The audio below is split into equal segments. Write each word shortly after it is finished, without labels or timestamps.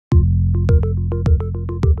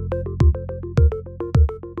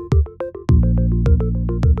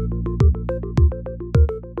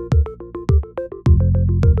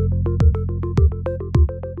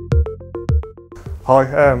Hi,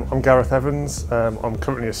 I'm Gareth Evans. I'm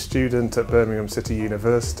currently a student at Birmingham City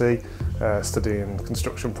University, studying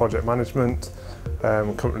construction project management.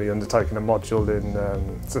 I'm currently undertaking a module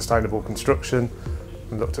in sustainable construction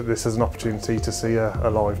and looked at this as an opportunity to see a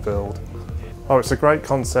live build. Oh, it's a great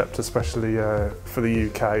concept, especially for the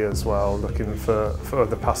UK as well, looking for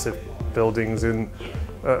other passive buildings in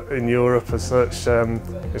Europe as such.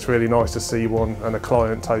 It's really nice to see one and a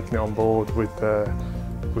client taking it on board with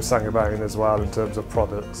Saint-Gobain as well in terms of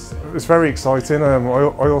products. It's very exciting.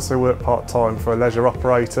 I also work part-time for a leisure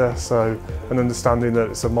operator, so an understanding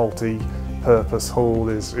that it's a multi-purpose hall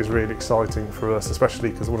is really exciting for us,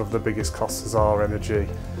 especially because one of the biggest costs is our energy.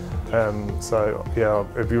 So yeah,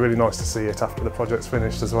 it'd be really nice to see it after the project's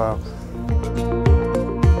finished as well.